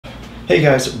Hey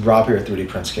guys, Rob here at 3D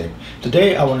Printscape.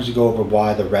 Today I wanted to go over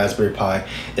why the Raspberry Pi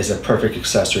is a perfect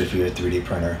accessory for your 3D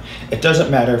printer. It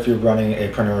doesn't matter if you're running a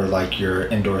printer like your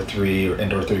Indoor 3 or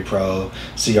Indoor 3 Pro,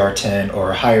 CR10,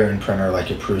 or a higher end printer like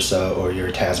your Prusa or your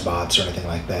Tazbots or anything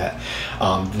like that.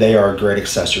 They are great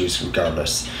accessories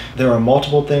regardless. There are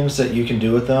multiple things that you can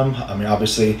do with them. I mean,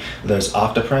 obviously there's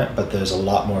Octoprint, but there's a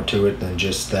lot more to it than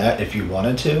just that if you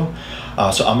wanted to.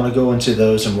 So I'm going to go into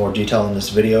those in more detail in this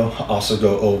video. Also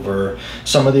go over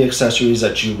some of the accessories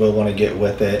that you will want to get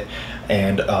with it,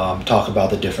 and talk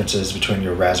about the differences between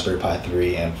your Raspberry Pi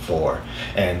 3 and 4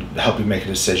 and help you make a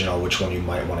decision on which one you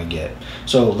might want to get.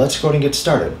 So let's go ahead and get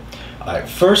started. Alright,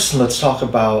 first let's talk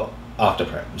about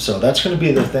Octoprint. So that's going to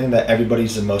be the thing that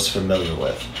everybody's the most familiar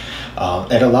with.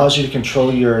 It allows you to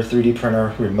control your 3D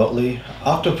printer remotely.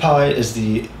 Octopi is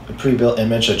the pre-built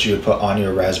image that you would put on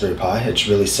your Raspberry Pi. It's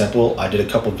really simple. I did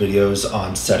a couple videos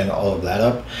on setting all of that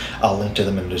up. I'll link to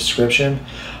them in the description.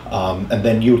 And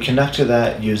then you would connect to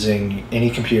that using any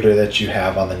computer that you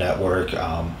have on the network,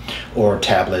 or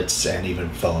tablets and even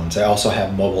phones. I also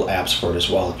have mobile apps for it as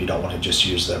well if you don't want to just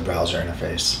use the browser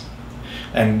interface.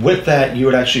 And with that, you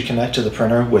would actually connect to the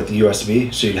printer with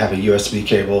USB. So you'd have a USB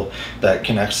cable that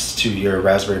connects to your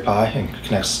Raspberry Pi and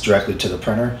connects directly to the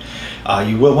printer.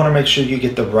 You will want to make sure you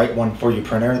get the right one for your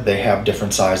printer. They have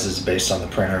different sizes based on the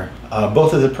printer.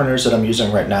 Both of the printers that I'm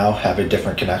using right now have a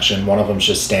different connection. One of them is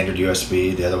just standard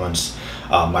USB, the other one's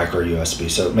micro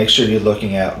USB. So make sure you're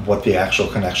looking at what the actual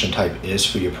connection type is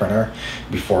for your printer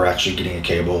before actually getting a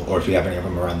cable, or if you have any of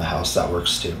them around the house, that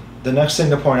works too. The next thing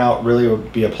to point out really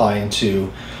would be applying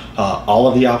to all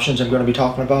of the options I'm going to be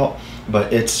talking about,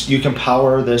 but you can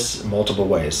power this multiple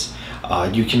ways.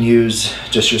 You can use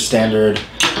just your standard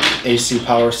AC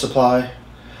power supply,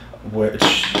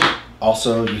 which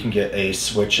also you can get a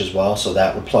switch as well, so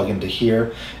that would plug into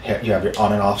here. You have your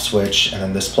on and off switch, and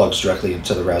then this plugs directly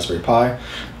into the Raspberry Pi.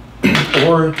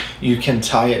 Or you can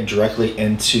tie it directly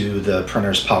into the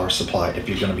printer's power supply if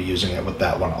you're going to be using it with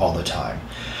that one all the time.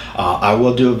 I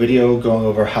will do a video going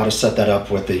over how to set that up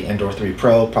with the Indoor 3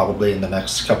 Pro probably in the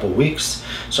next couple weeks,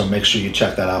 so make sure you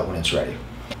check that out when it's ready.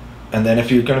 And then if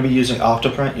you're going to be using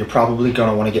Octoprint, you're probably going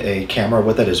to want to get a camera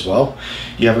with it as well.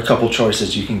 You have a couple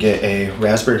choices. You can get a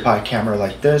Raspberry Pi camera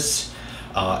like this.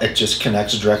 It just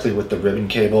connects directly with the ribbon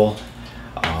cable.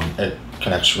 It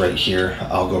connects right here.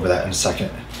 I'll go over that in a second.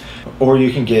 Or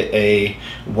you can get a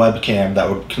webcam that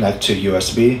would connect to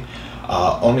USB.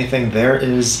 Only thing there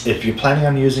is, if you're planning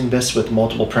on using this with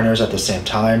multiple printers at the same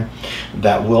time,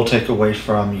 that will take away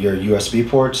from your USB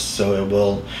ports, so it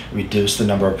will reduce the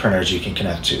number of printers you can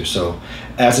connect to. So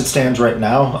as it stands right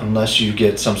now, unless you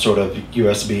get some sort of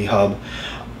USB hub,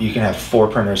 you can have 4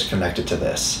 printers connected to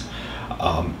this.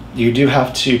 You do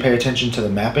have to pay attention to the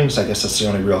mappings. I guess that's the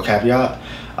only real caveat,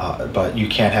 but you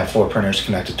can't have 4 printers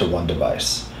connected to one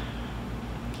device.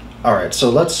 Alright, so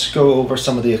let's go over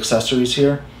some of the accessories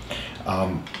here.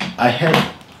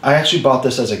 I actually bought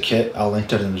this as a kit. I'll link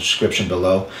to it in the description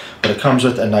below, but it comes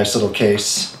with a nice little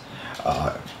case,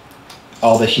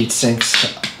 all the heat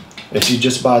sinks. If you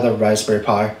just buy the Raspberry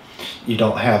Pi, you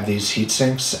don't have these heat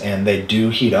sinks, and they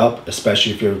do heat up,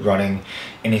 especially if you're running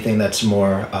anything that's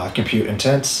more compute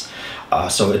intense.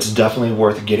 So it's definitely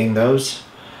worth getting those.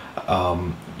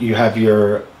 You have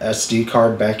your SD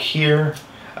card back here,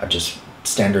 just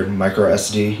standard micro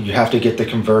SD. You have to get the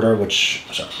converter, which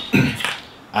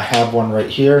I have one right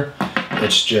here.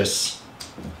 It's just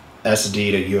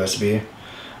SD to USB.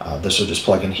 This will just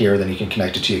plug in here, then you can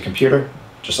connect it to your computer,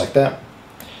 just like that.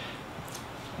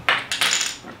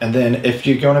 And then if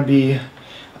you're going to be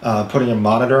putting a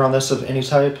monitor on this of any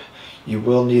type, you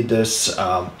will need this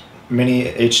mini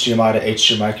HDMI to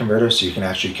HDMI converter, so you can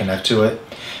actually connect to it.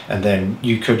 And then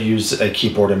you could use a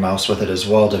keyboard and mouse with it as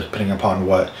well, depending upon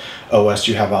what OS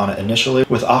you have on it initially.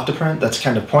 With Octoprint, that's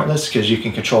kind of pointless because you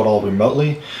can control it all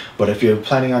remotely, but if you're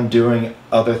planning on doing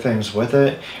other things with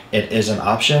it, it is an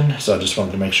option, so I just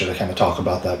wanted to make sure to kind of talk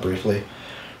about that briefly.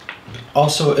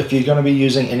 Also, if you're going to be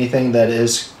using anything that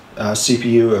is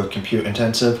CPU or compute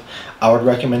intensive, I would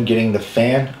recommend getting the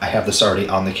fan. I have this already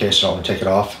on the case, so I don't want to take it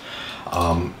off.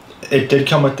 It did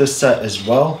come with this set as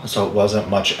well, so it wasn't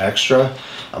much extra,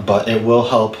 but it will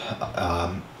help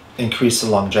increase the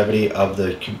longevity of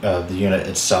the unit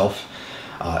itself.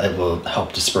 It will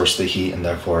help disperse the heat and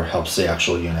therefore helps the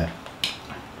actual unit.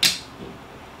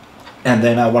 And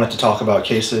then I wanted to talk about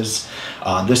cases.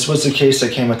 This was the case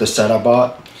that came with the set I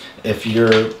bought. If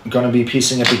you're going to be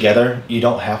piecing it together, you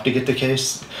don't have to get the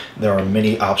case. There are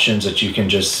many options that you can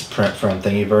just print from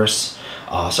Thingiverse.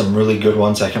 Some really good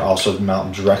ones that can also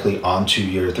mount directly onto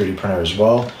your 3D printer as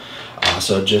well.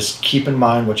 So just keep in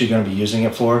mind what you're going to be using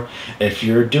it for. If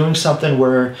you're doing something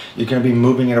where you're going to be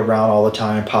moving it around all the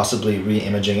time, possibly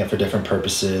re-imaging it for different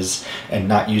purposes and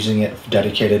not using it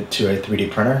dedicated to a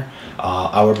 3D printer,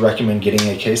 I would recommend getting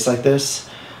a case like this,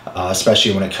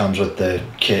 especially when it comes with the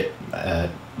kit at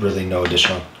really no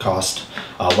additional cost.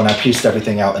 When I pieced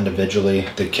everything out individually,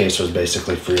 the case was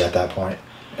basically free at that point.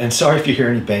 And sorry if you hear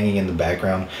any banging in the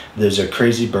background. There's a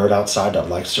crazy bird outside that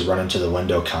likes to run into the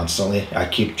window constantly. I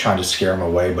keep trying to scare him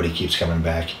away, but he keeps coming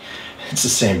back. It's the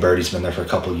same bird. He's been there for a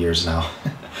couple of years now.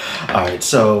 All right,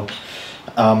 so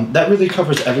that really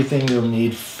covers everything you'll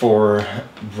need for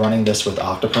running this with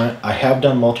Octoprint. I have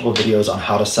done multiple videos on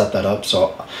how to set that up,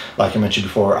 so like I mentioned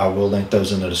before, I will link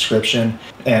those in the description.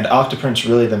 And Octoprint's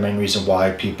really the main reason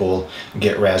why people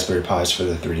get Raspberry Pis for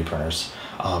their 3D printers.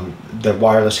 The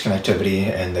wireless connectivity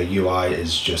and the UI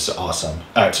is just awesome.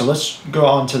 All right, so let's go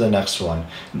on to the next one.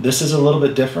 This is a little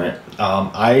bit different.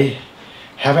 I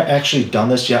haven't actually done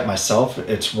this yet myself.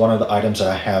 It's one of the items that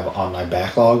I have on my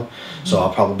backlog, so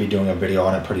I'll probably be doing a video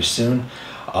on it pretty soon.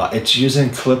 It's using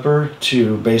Klipper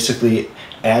to basically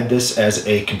add this as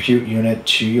a compute unit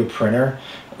to your printer.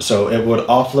 So it would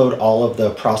offload all of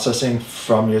the processing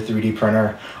from your 3D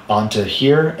printer onto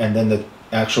here, and then the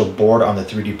actual board on the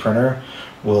 3D printer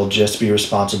will just be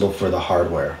responsible for the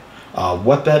hardware.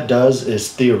 What that does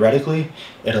is, theoretically,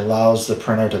 it allows the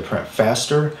printer to print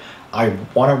faster. I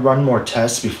want to run more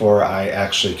tests before I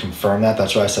actually confirm that.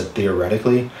 That's why I said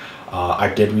theoretically.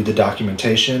 I did read the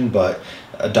documentation, but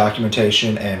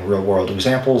documentation and real world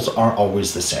examples aren't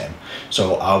always the same.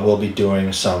 So I will be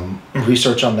doing some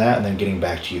research on that and then getting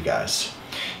back to you guys.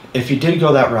 If you did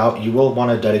go that route, you will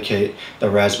want to dedicate the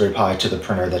Raspberry Pi to the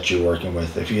printer that you're working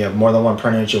with. If you have more than one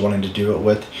printer that you're wanting to do it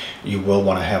with, you will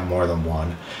want to have more than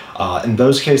one. In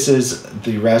those cases,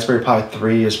 the Raspberry Pi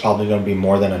 3 is probably going to be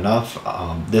more than enough.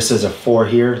 This is a 4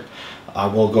 here. I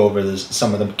will go over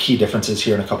some of the key differences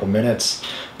here in a couple minutes,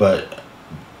 but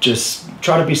just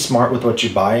try to be smart with what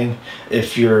you're buying.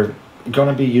 If you're going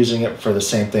to be using it for the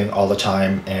same thing all the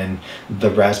time and the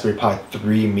Raspberry Pi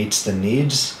 3 meets the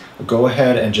needs, go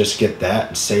ahead and just get that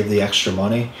and save the extra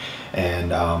money,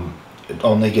 and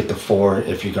only get the 4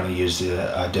 if you're going to use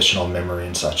the additional memory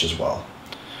and such as well.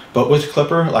 But with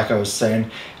Klipper, like I was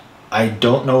saying, I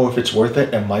don't know if it's worth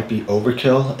it. It might be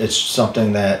overkill. It's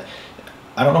something that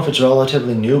I don't know if it's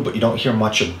relatively new, but you don't hear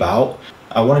much about.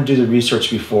 I want to do the research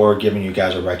before giving you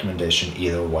guys a recommendation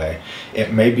either way.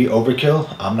 It may be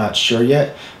overkill, I'm not sure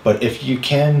yet, but if you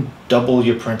can double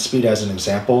your print speed as an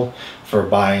example for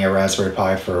buying a Raspberry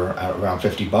Pi for around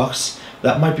 50 bucks,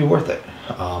 that might be worth it.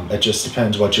 It just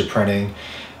depends what you're printing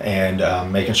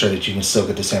and making sure that you can still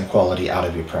get the same quality out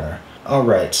of your printer. All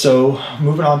right, so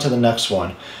moving on to the next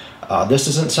one. This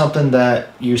isn't something that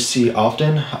you see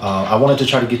often. I wanted to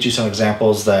try to get you some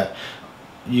examples that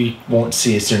you won't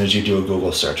see as soon as you do a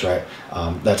Google search, right?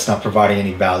 That's not providing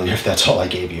any value if that's all I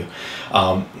gave you.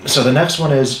 So the next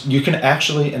one is you can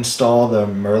actually install the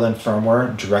Merlin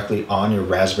firmware directly on your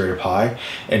Raspberry Pi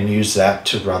and use that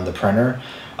to run the printer.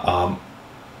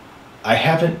 I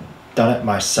haven't done it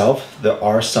myself. There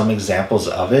are some examples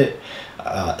of it.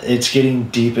 It's getting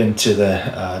deep into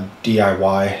the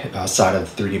DIY side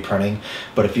of 3D printing,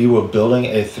 but if you were building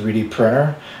a 3D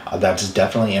printer, that's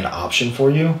definitely an option for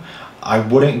you. I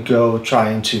wouldn't go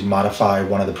trying to modify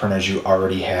one of the printers you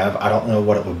already have. I don't know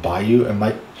what it would buy you.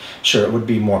 Sure, it would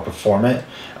be more performant.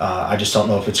 I just don't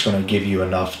know if it's going to give you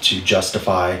enough to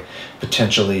justify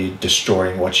potentially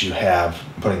destroying what you have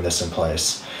putting this in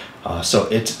place. So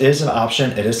it is an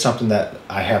option. It is something that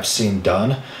I have seen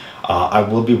done. I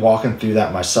will be walking through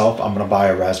that myself. I'm going to buy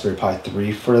a Raspberry Pi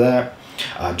 3 for that.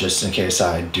 Just in case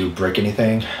I do break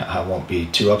anything, I won't be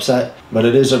too upset. But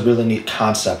it is a really neat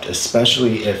concept,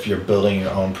 especially if you're building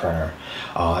your own printer.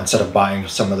 Instead of buying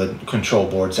some of the control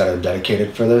boards that are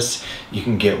dedicated for this, you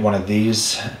can get one of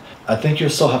these. I think you'll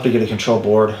still have to get a control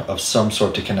board of some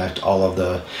sort to connect all of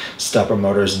the stepper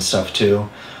motors and stuff too.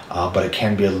 But it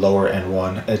can be a lower end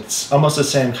one. It's almost the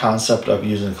same concept of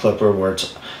using Klipper, where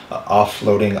it's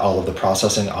offloading all of the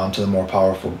processing onto the more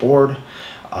powerful board.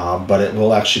 But it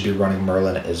will actually be running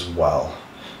Merlin as well.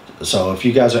 So if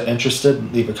you guys are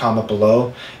interested, leave a comment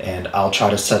below and I'll try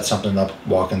to set something up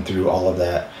walking through all of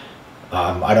that.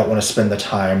 I don't want to spend the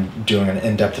time doing an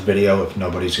in-depth video if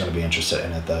nobody's going to be interested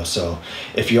in it though. So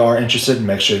if you are interested,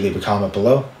 make sure you leave a comment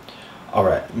below. All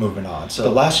right, moving on. So the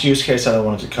last use case that I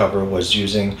wanted to cover was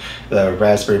using the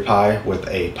Raspberry Pi with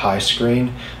a Pi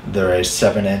screen. They're a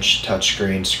 7-inch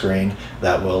touchscreen screen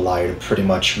that will allow you to pretty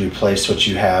much replace what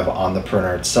you have on the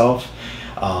printer itself.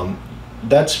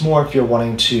 That's more if you're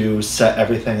wanting to set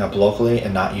everything up locally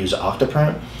and not use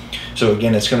Octoprint. So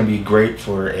again, it's going to be great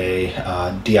for a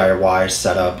DIY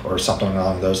setup or something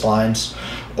along those lines,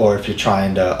 or if you're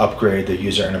trying to upgrade the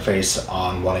user interface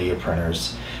on one of your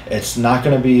printers. It's not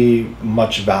going to be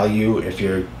much value if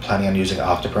you're planning on using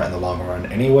Octoprint in the long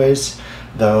run anyways,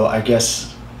 though I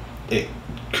guess it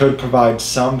could provide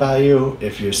some value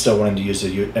if you're still wanting to use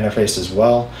the interface as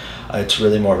well. It's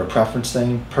really more of a preference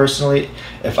thing. Personally,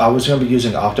 if I was going to be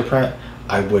using Octoprint,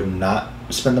 I would not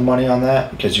spend the money on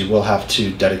that, because you will have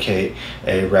to dedicate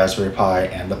a Raspberry Pi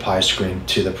and the Pi screen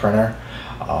to the printer.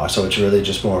 So it's really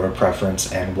just more of a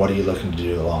preference and what are you looking to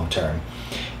do long term.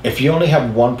 If you only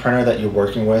have one printer that you're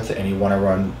working with and you want to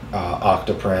run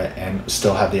Octoprint and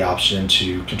still have the option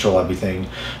to control everything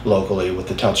locally with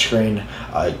the touchscreen,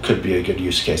 it could be a good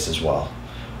use case as well.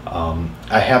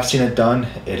 I have seen it done.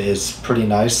 It is pretty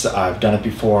nice. I've done it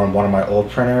before on one of my old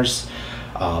printers.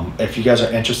 If you guys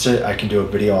are interested, I can do a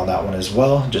video on that one as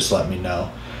well. Just let me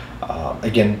know.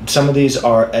 Again, some of these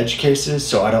are edge cases,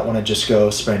 so I don't want to just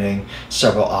go spending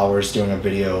several hours doing a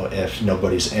video if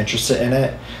nobody's interested in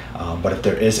it. But if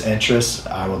there is interest,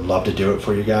 I would love to do it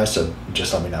for you guys, so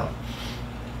just let me know.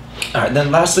 All right,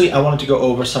 then lastly, I wanted to go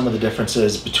over some of the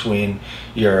differences between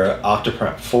your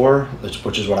Octoprint 4,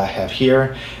 which is what I have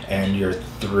here, and your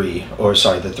 3, or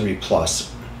sorry, the 3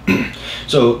 Plus.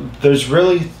 So there's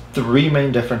really 3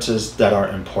 main differences that are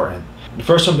important. The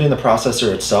first one being the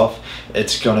processor itself.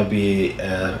 It's going to be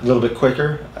a little bit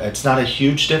quicker. It's not a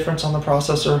huge difference on the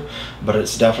processor, but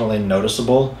it's definitely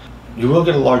noticeable. You will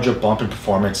get a larger bump in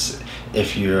performance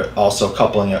if you're also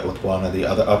coupling it with one of the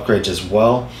other upgrades as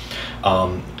well.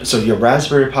 So your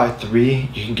Raspberry Pi 3,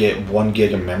 you can get 1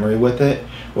 gig of memory with it,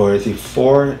 or with the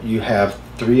 4, you have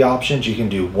 3 options. You can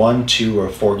do 1, 2, or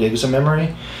 4 gigs of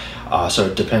memory. So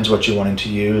it depends what you're wanting to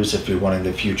use, if you're wanting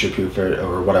the future-proof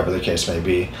or whatever the case may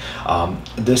be.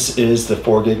 This is the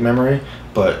 4 gig memory,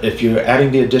 but if you're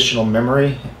adding the additional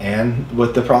memory and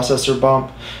with the processor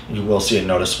bump, you will see a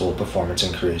noticeable performance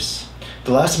increase.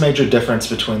 The last major difference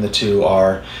between the two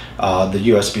are the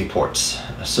USB ports.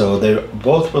 So they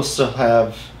both will still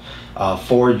have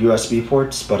 4 USB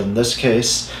ports, but in this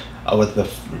case, with the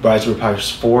Raspberry Pi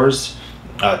 4s,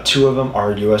 2 of them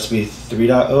are USB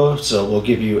 3.0, so it will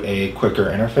give you a quicker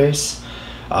interface.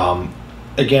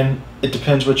 Again, it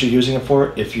depends what you're using it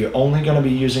for. If you're only going to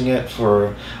be using it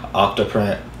for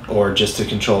Octoprint or just to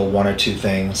control 1 or 2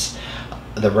 things,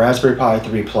 the Raspberry Pi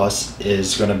 3 Plus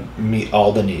is going to meet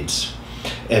all the needs.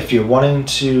 If you're wanting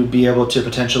to be able to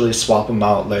potentially swap them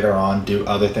out later on, do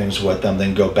other things with them,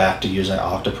 then go back to using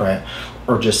Octoprint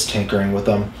or just tinkering with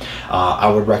them, I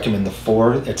would recommend the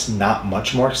 4. It's not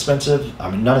much more expensive. I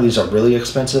mean, none of these are really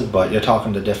expensive, but you're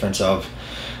talking the difference of,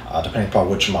 depending upon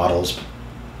which models,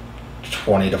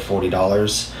 $20 to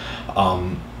 $40.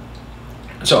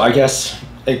 So I guess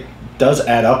it does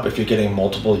add up if you're getting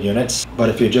multiple units, but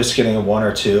if you're just getting 1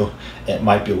 or 2, it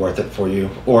might be worth it for you.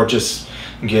 Or just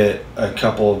get a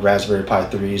couple Raspberry Pi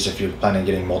 3s if you're planning on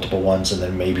getting multiple ones, and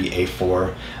then maybe a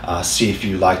 4. See if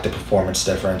you like the performance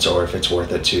difference or if it's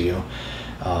worth it to you.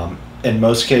 In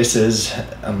most cases,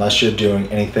 unless you're doing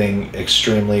anything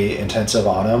extremely intensive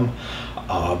on them,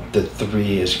 the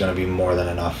 3 is going to be more than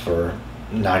enough for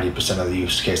 90% of the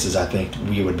use cases I think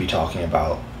we would be talking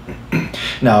about.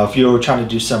 Now, if you're trying to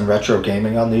do some retro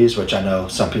gaming on these, which I know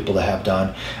some people that have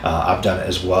done, I've done it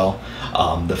as well,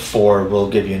 the 4 will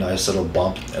give you a nice little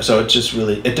bump. So it just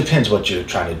really, it depends what you're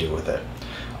trying to do with it.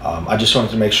 I just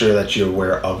wanted to make sure that you're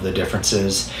aware of the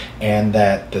differences and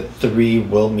that the 3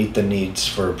 will meet the needs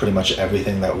for pretty much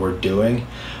everything that we're doing.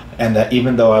 And that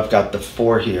even though I've got the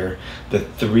 4 here, the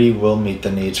 3 will meet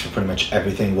the needs for pretty much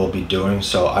everything we'll be doing.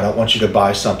 So I don't want you to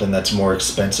buy something that's more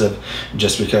expensive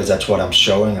just because that's what I'm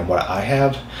showing and what I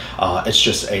have. It's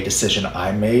just a decision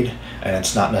I made, and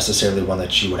it's not necessarily one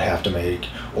that you would have to make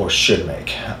or should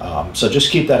make. So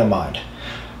just keep that in mind.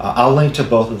 I'll link to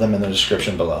both of them in the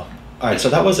description below. Alright,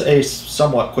 so that was a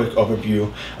somewhat quick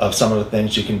overview of some of the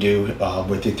things you can do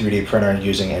with your 3D printer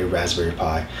using a Raspberry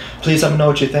Pi. Please let me know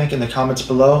what you think in the comments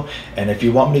below, and if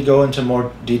you want me to go into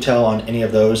more detail on any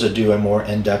of those or do a more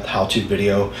in-depth how-to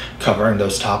video covering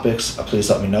those topics, please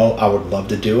let me know. I would love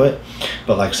to do it,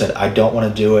 but like I said, I don't want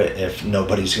to do it if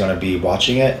nobody's going to be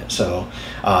watching it, so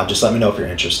just let me know if you're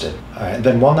interested. Alright,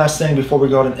 then one last thing before we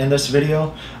go to end this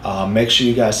video, make sure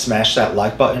you guys smash that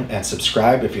like button and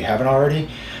subscribe if you haven't already.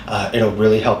 It'll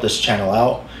really help this channel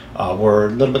out. We're a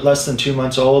little bit less than 2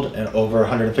 months old and over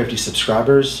 150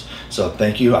 subscribers, so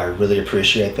thank you. I really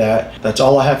appreciate that. That's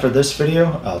all I have for this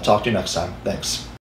video. I'll talk to you next time. Thanks.